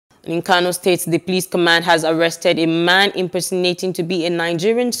In Kano State, the police command has arrested a man impersonating to be a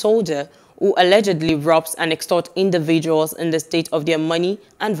Nigerian soldier who allegedly robs and extorts individuals in the state of their money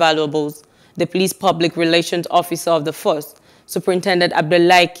and valuables. The police public relations officer of the force, Superintendent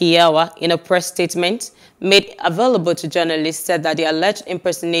Abdullahi Kiyawa, in a press statement made available to journalists, said that the alleged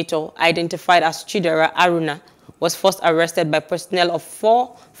impersonator, identified as Chidera Aruna, was first arrested by personnel of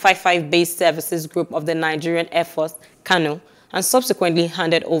 455 Base Services Group of the Nigerian Air Force, Kano, and subsequently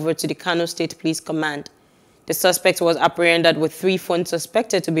handed over to the Kano State Police Command. The suspect was apprehended with 3 phones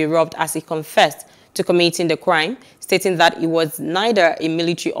suspected to be robbed as he confessed to committing the crime, stating that he was neither a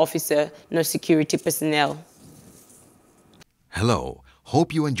military officer nor security personnel. Hello,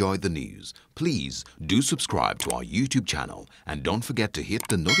 hope you enjoyed the news. Please do subscribe to our YouTube channel and don't forget to hit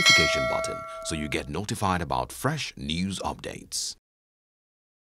the notification button so you get notified about fresh news updates.